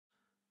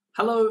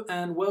Hello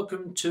and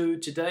welcome to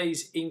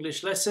today's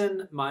English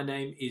lesson. My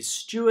name is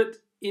Stuart.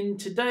 In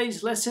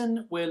today's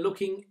lesson, we're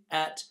looking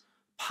at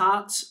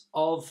parts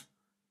of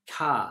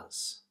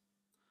cars.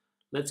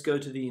 Let's go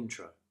to the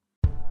intro.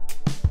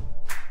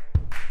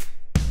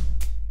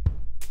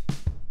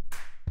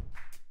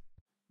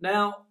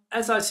 Now,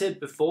 as I said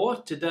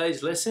before,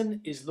 today's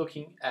lesson is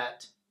looking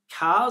at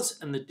cars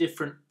and the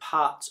different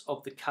parts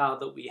of the car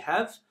that we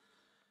have.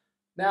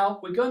 Now,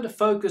 we're going to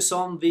focus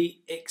on the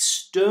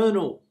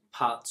external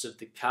parts of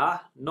the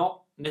car,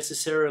 not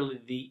necessarily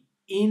the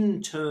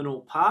internal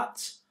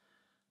parts.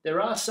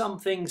 There are some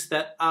things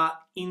that are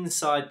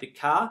inside the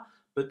car,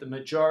 but the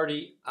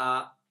majority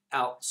are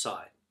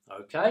outside.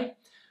 Okay?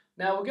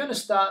 Now we're going to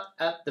start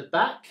at the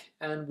back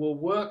and we'll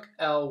work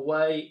our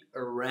way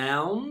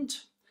around.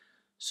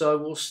 So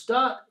we'll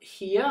start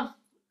here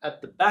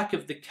at the back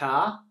of the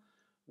car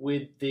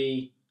with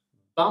the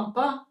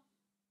bumper.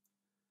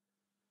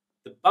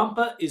 The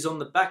bumper is on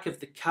the back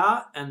of the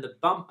car, and the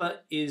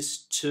bumper is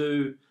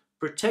to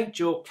protect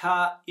your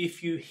car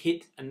if you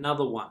hit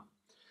another one.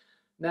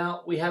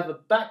 Now we have a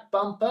back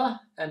bumper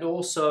and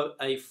also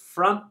a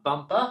front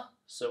bumper,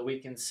 so we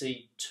can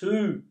see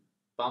two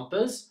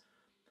bumpers,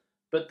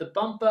 but the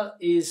bumper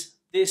is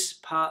this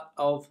part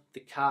of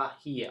the car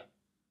here.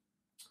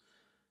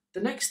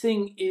 The next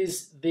thing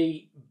is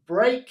the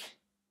brake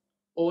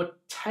or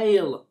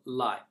tail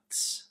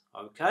lights.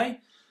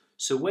 Okay,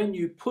 so when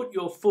you put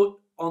your foot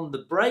on the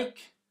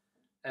brake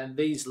and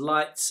these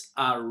lights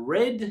are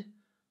red,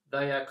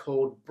 they are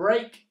called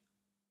brake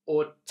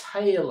or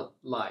tail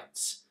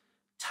lights.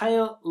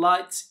 Tail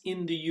lights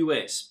in the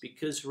US,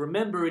 because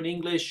remember, in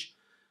English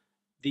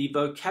the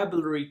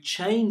vocabulary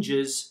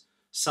changes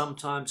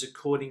sometimes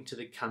according to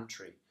the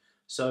country.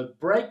 So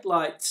brake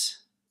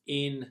lights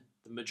in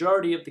the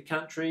majority of the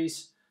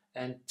countries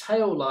and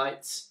tail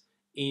lights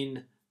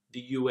in the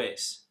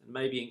US, and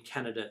maybe in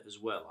Canada as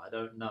well, I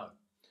don't know.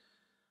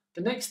 The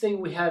next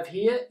thing we have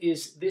here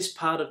is this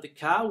part of the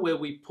car where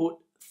we put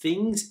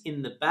things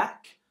in the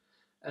back,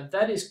 and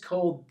that is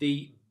called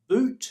the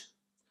boot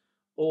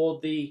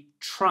or the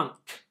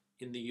trunk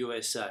in the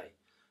USA.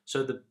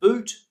 So the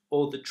boot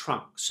or the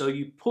trunk. So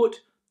you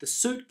put the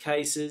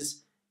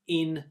suitcases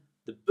in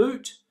the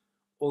boot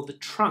or the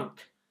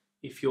trunk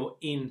if you're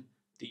in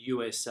the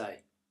USA.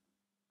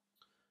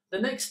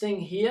 The next thing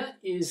here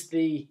is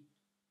the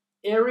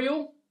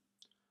aerial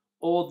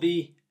or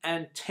the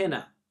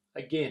antenna.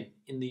 Again,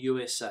 in the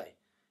USA.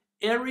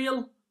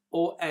 Aerial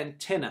or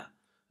antenna.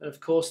 And of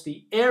course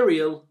the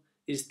aerial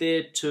is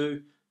there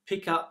to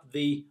pick up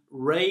the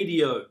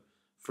radio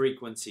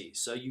frequency,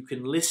 so you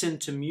can listen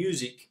to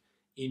music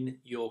in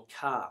your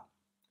car.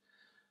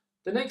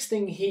 The next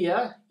thing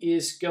here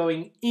is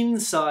going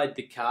inside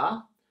the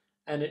car,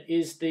 and it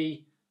is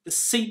the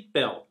seat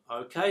belt.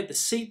 Okay, the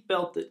seat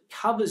belt that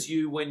covers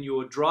you when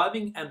you're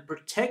driving and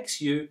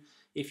protects you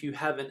if you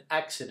have an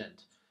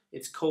accident.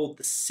 It's called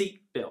the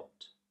seat belt.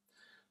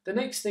 The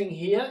next thing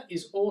here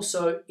is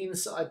also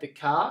inside the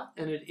car,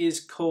 and it is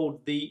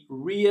called the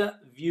rear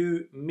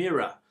view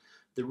mirror.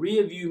 The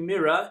rear view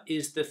mirror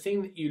is the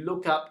thing that you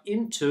look up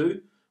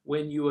into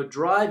when you are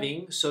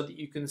driving so that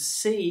you can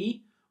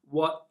see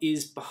what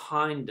is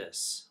behind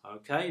us.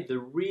 Okay, the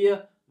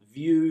rear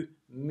view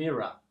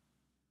mirror.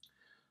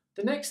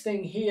 The next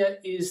thing here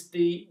is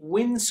the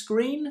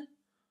windscreen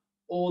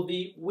or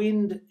the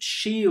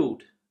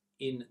windshield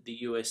in the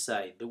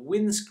USA. The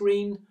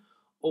windscreen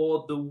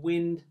or the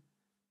windshield.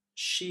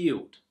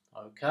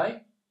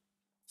 Okay,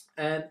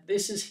 and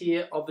this is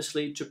here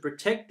obviously to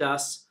protect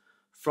us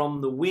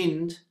from the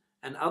wind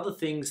and other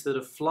things that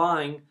are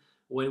flying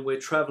when we're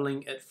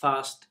traveling at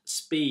fast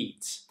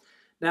speeds.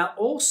 Now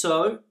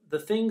also the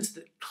things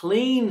that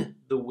clean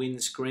the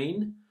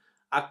windscreen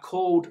are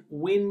called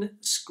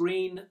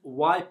windscreen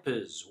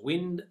wipers.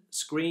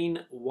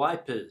 Windscreen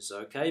wipers,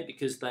 okay,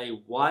 because they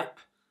wipe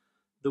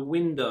the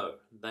window.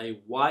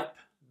 They wipe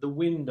the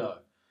window.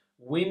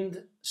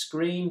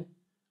 Windscreen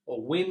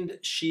or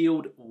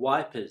windshield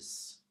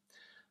wipers.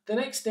 The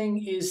next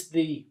thing is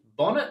the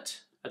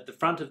bonnet at the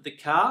front of the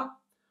car,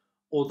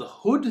 or the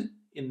hood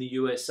in the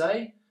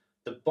USA,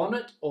 the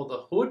bonnet or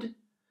the hood.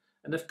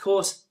 And of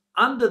course,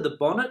 under the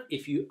bonnet,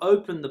 if you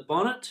open the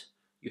bonnet,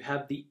 you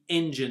have the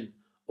engine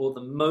or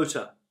the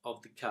motor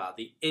of the car,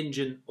 the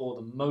engine or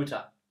the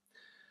motor.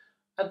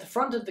 At the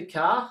front of the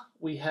car,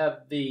 we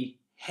have the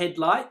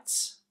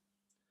headlights,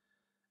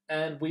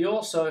 and we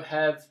also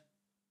have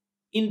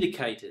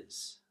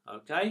indicators.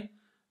 Okay,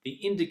 the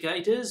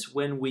indicators,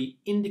 when we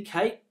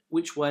indicate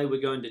which way we're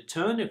going to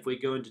turn, if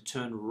we're going to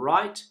turn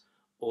right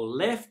or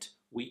left,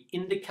 we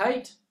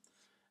indicate.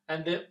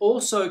 And they're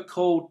also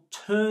called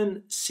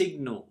turn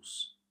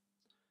signals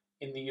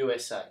in the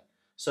USA.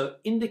 So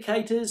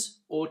indicators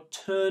or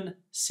turn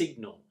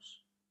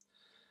signals.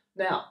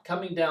 Now,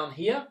 coming down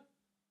here,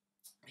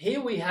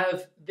 we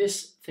have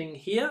this thing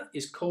here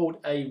is called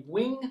a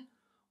wing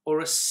or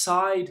a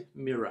side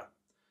mirror.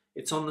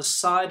 It's on the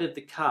side of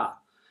the car.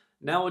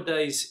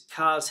 Nowadays,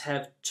 cars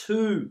have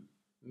two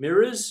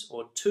mirrors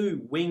or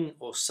two wing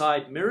or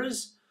side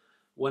mirrors.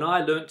 When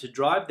I learnt to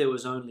drive, there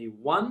was only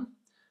one,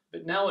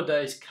 but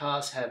nowadays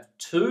cars have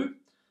two.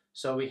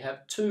 So we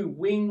have two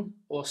wing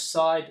or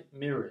side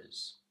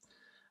mirrors.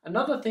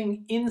 Another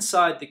thing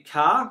inside the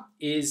car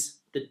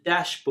is the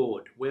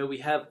dashboard, where we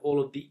have all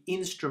of the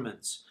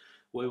instruments,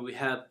 where we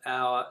have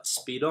our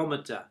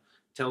speedometer,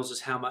 tells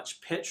us how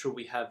much petrol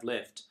we have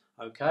left.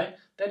 Okay,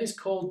 that is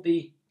called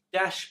the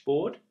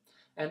dashboard.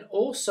 And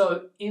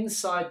also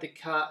inside the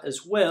car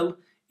as well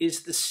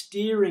is the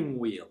steering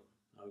wheel.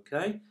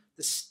 Okay,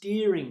 the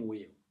steering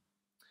wheel.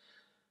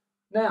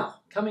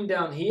 Now, coming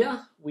down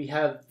here, we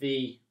have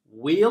the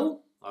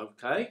wheel.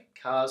 Okay,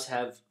 cars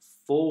have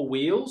 4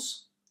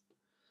 wheels.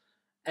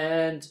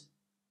 And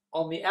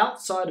on the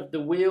outside of the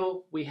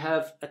wheel, we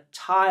have a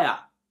tire.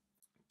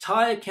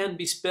 Tire can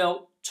be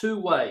spelled 2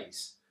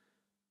 ways.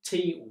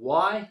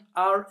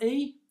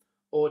 T-Y-R-E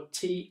or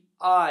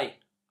T-I-R-E,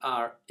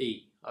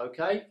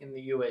 okay, in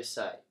the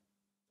USA.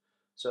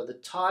 So the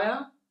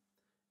tire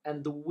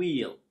and the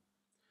wheel.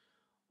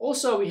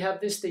 Also, we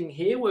have this thing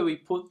here where we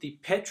put the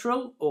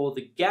petrol or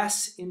the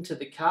gas into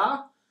the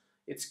car.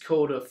 It's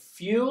called a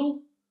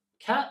fuel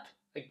cap,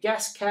 a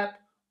gas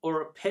cap,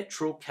 or a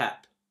petrol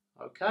cap.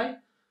 Okay,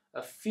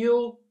 a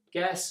fuel,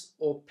 gas,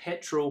 or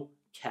petrol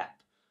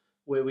cap,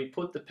 where we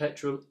put the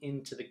petrol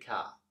into the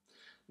car.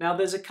 Now,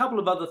 there's a couple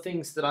of other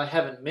things that I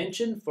haven't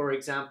mentioned. For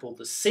example,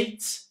 the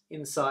seats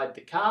inside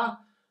the car,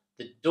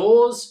 the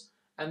doors,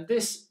 and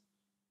this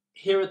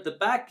here at the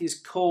back is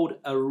called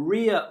a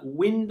rear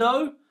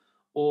window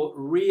or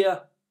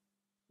rear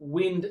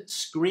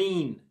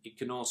windscreen, it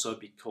can also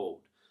be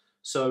called.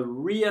 So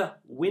rear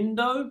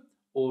window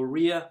or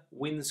rear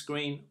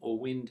windscreen or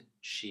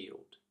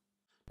windshield.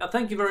 Now,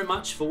 thank you very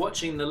much for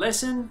watching the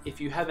lesson. If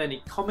you have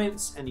any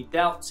comments, any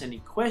doubts, any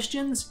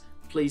questions,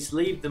 please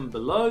leave them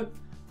below.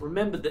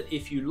 Remember that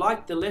if you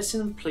like the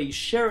lesson, please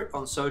share it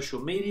on social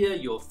media,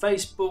 your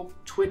Facebook,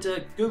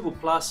 Twitter, Google+,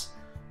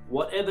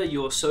 whatever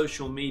your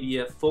social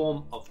media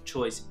form of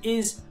choice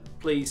is.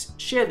 Please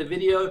share the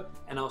video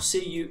and I'll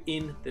see you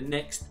in the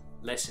next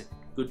lesson.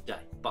 Good day.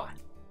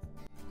 Bye.